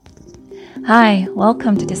Hi,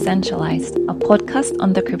 welcome to Decentralized, a podcast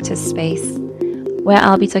on the crypto space, where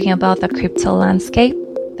I'll be talking about the crypto landscape,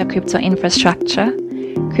 the crypto infrastructure,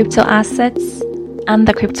 crypto assets, and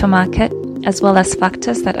the crypto market, as well as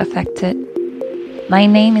factors that affect it. My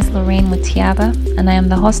name is Lorraine Mutiaba, and I am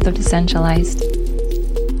the host of Decentralized.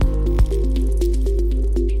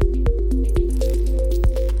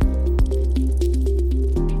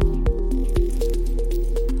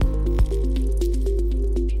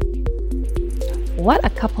 What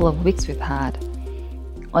a couple of weeks we've had.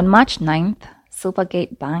 On March 9th,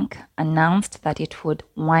 Silvergate Bank announced that it would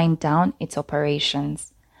wind down its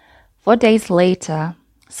operations. 4 days later,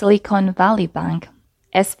 Silicon Valley Bank,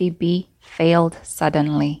 SVB, failed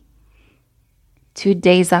suddenly. 2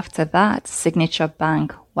 days after that, Signature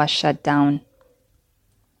Bank was shut down.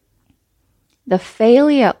 The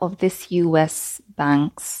failure of these US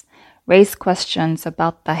banks raised questions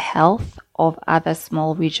about the health of other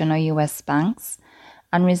small regional US banks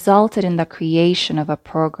and resulted in the creation of a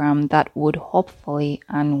program that would hopefully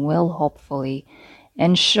and will hopefully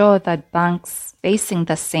ensure that banks facing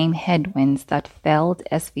the same headwinds that failed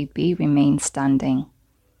SVB remain standing.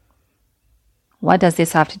 What does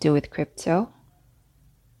this have to do with crypto?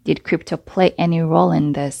 Did crypto play any role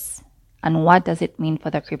in this? And what does it mean for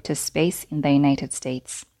the crypto space in the United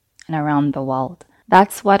States and around the world?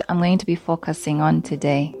 That's what I'm going to be focusing on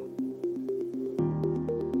today.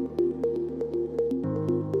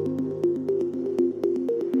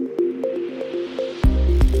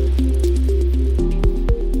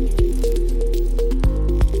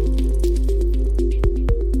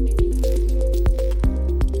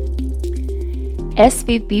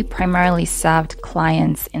 SVB primarily served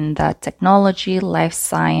clients in the technology, life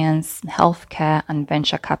science, healthcare, and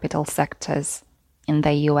venture capital sectors in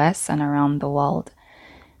the US and around the world.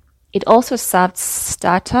 It also served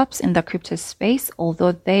startups in the crypto space,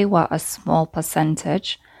 although they were a small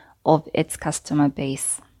percentage of its customer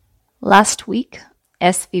base. Last week,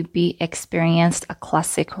 SVB experienced a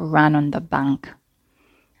classic run on the bank.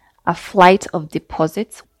 A flight of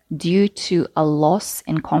deposits due to a loss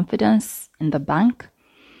in confidence in the bank.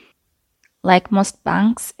 Like most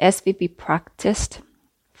banks, SVB practiced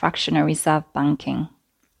fractional reserve banking,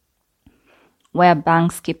 where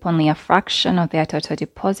banks keep only a fraction of their total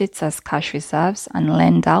deposits as cash reserves and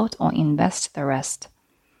lend out or invest the rest.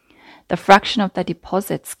 The fraction of the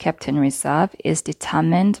deposits kept in reserve is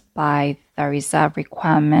determined by the reserve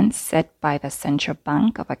requirements set by the central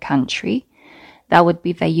bank of a country. That would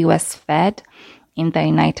be the US Fed in the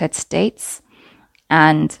United States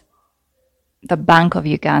and the Bank of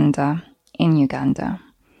Uganda in Uganda.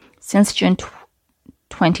 Since June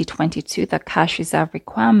 2022, the cash reserve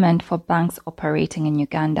requirement for banks operating in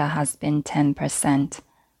Uganda has been 10%.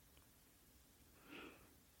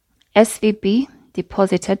 SVB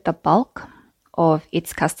deposited the bulk of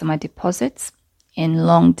its customer deposits in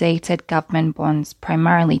long-dated government bonds,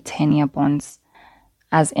 primarily 10-year bonds.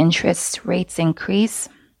 As interest rates increase,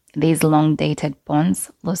 these long-dated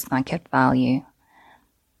bonds lose market value.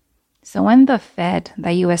 So when the Fed,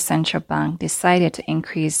 the US Central Bank, decided to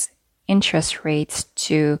increase interest rates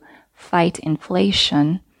to fight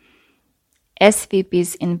inflation,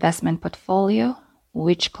 SVB's investment portfolio,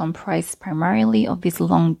 which comprised primarily of these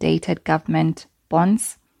long-dated government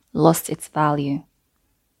bonds, lost its value.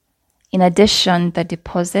 In addition, the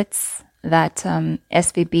deposits that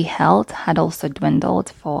SVB held had also dwindled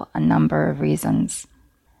for a number of reasons.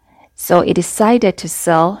 So it decided to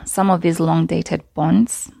sell some of these long-dated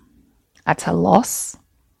bonds at a loss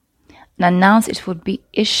and announced it would be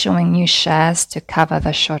issuing new shares to cover the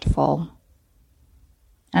shortfall.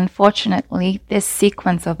 Unfortunately, this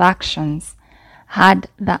sequence of actions had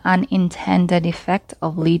the unintended effect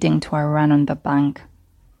of leading to a run on the bank.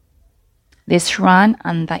 This run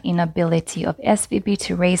and the inability of SVB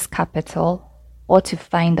to raise capital or to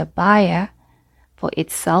find a buyer for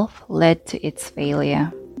itself led to its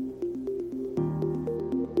failure.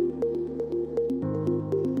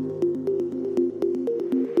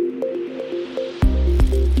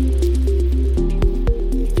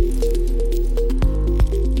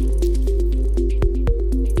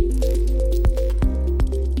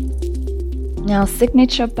 Now,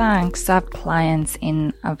 Signature Bank served clients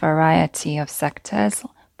in a variety of sectors,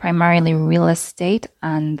 primarily real estate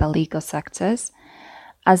and the legal sectors,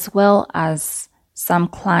 as well as some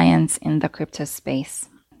clients in the crypto space.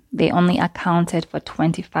 They only accounted for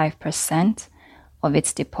 25% of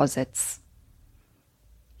its deposits.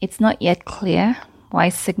 It's not yet clear why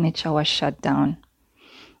Signature was shut down.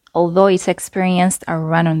 Although it experienced a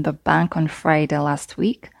run on the bank on Friday last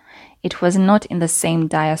week, it was not in the same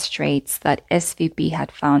dire straits that SVB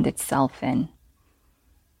had found itself in.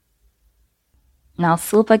 Now,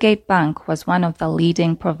 Silvergate Bank was one of the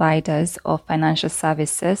leading providers of financial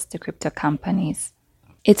services to crypto companies.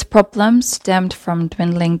 Its problems stemmed from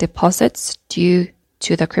dwindling deposits due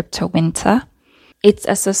to the crypto winter, its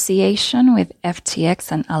association with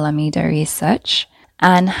FTX and Alameda Research,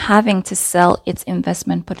 and having to sell its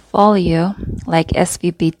investment portfolio, like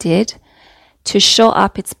SVB did, to shore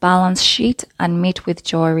up its balance sheet and meet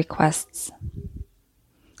withdrawal requests.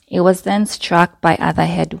 It was then struck by other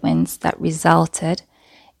headwinds that resulted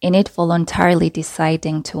in it voluntarily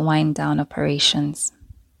deciding to wind down operations.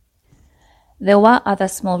 There were other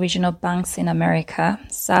small regional banks in America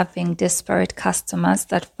serving disparate customers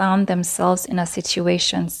that found themselves in a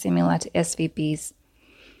situation similar to SVB's,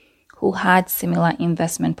 who had similar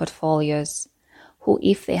investment portfolios, who,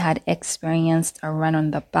 if they had experienced a run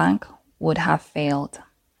on the bank, would have failed.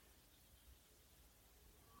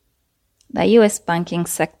 The US banking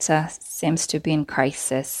sector seems to be in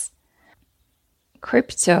crisis.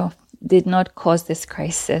 Crypto did not cause this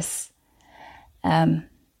crisis.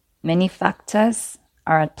 Many factors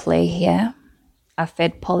are at play here. A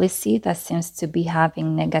Fed policy that seems to be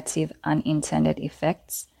having negative unintended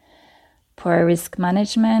effects, poor risk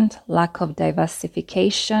management, lack of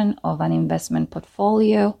diversification of an investment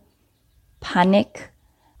portfolio, panic.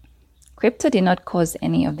 Crypto did not cause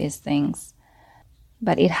any of these things,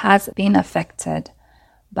 but it has been affected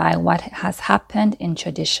by what has happened in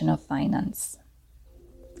traditional finance.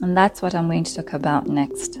 And that's what I'm going to talk about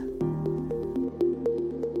next.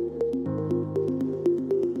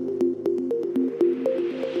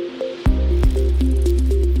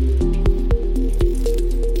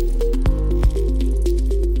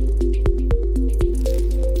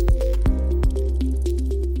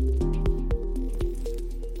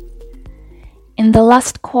 In the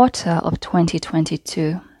last quarter of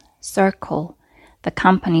 2022, Circle, the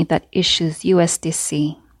company that issues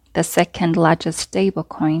USDC, the second largest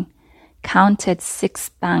stablecoin, counted 6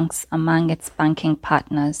 banks among its banking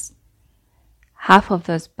partners. Half of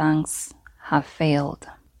those banks have failed.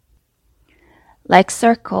 Like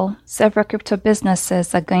Circle, several crypto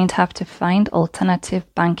businesses are going to have to find alternative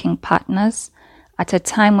banking partners at a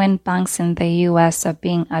time when banks in the US are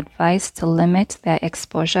being advised to limit their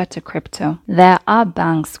exposure to crypto. There are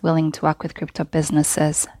banks willing to work with crypto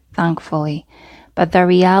businesses, thankfully, but the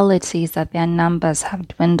reality is that their numbers have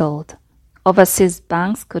dwindled. Overseas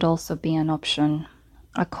banks could also be an option.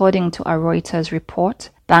 According to a Reuters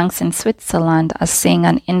report, banks in Switzerland are seeing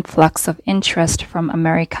an influx of interest from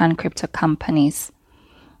American crypto companies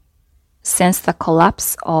since the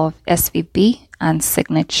collapse of SVB and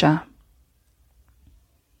Signature.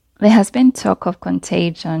 There has been talk of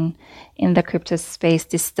contagion in the crypto space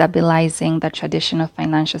destabilizing the traditional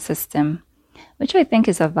financial system, which I think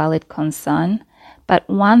is a valid concern, but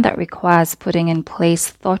one that requires putting in place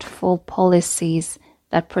thoughtful policies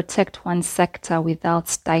that protect one sector without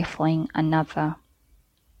stifling another.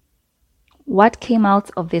 What came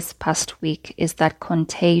out of this past week is that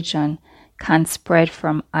contagion can spread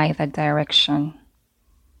from either direction.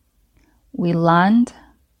 We learned,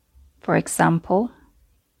 for example,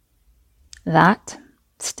 that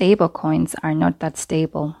stablecoins are not that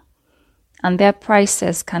stable, and their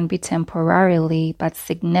prices can be temporarily but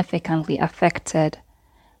significantly affected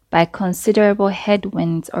by considerable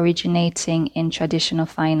headwinds originating in traditional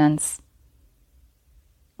finance,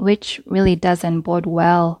 which really doesn't bode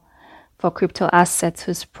well for crypto assets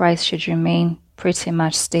whose price should remain pretty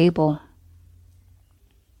much stable.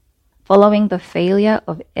 Following the failure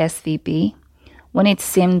of SVB, when it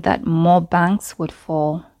seemed that more banks would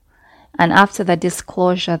fall, and after the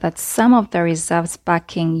disclosure that some of the reserves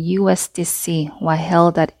backing USDC were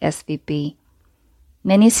held at SVB,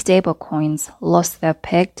 many stablecoins lost their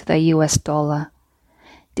peg to the US dollar.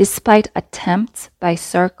 Despite attempts by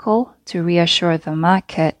Circle to reassure the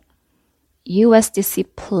market, USDC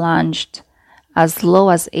plunged as low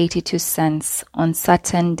as 82 cents on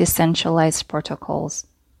certain decentralized protocols.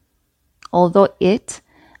 Although it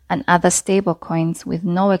and other stablecoins with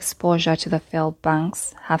no exposure to the failed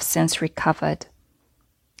banks have since recovered.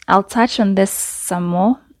 I'll touch on this some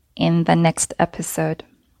more in the next episode.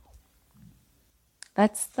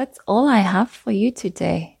 That's all I have for you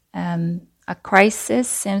today. A crisis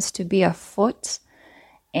seems to be afoot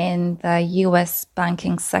in the US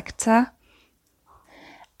banking sector,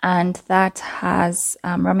 and that has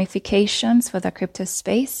ramifications for the crypto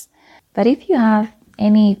space. But if you have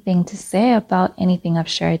anything to say about anything I've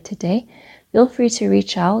shared today, feel free to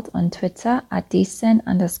reach out on Twitter at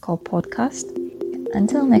 @decent_podcast.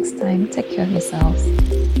 Until next time, take care of yourselves.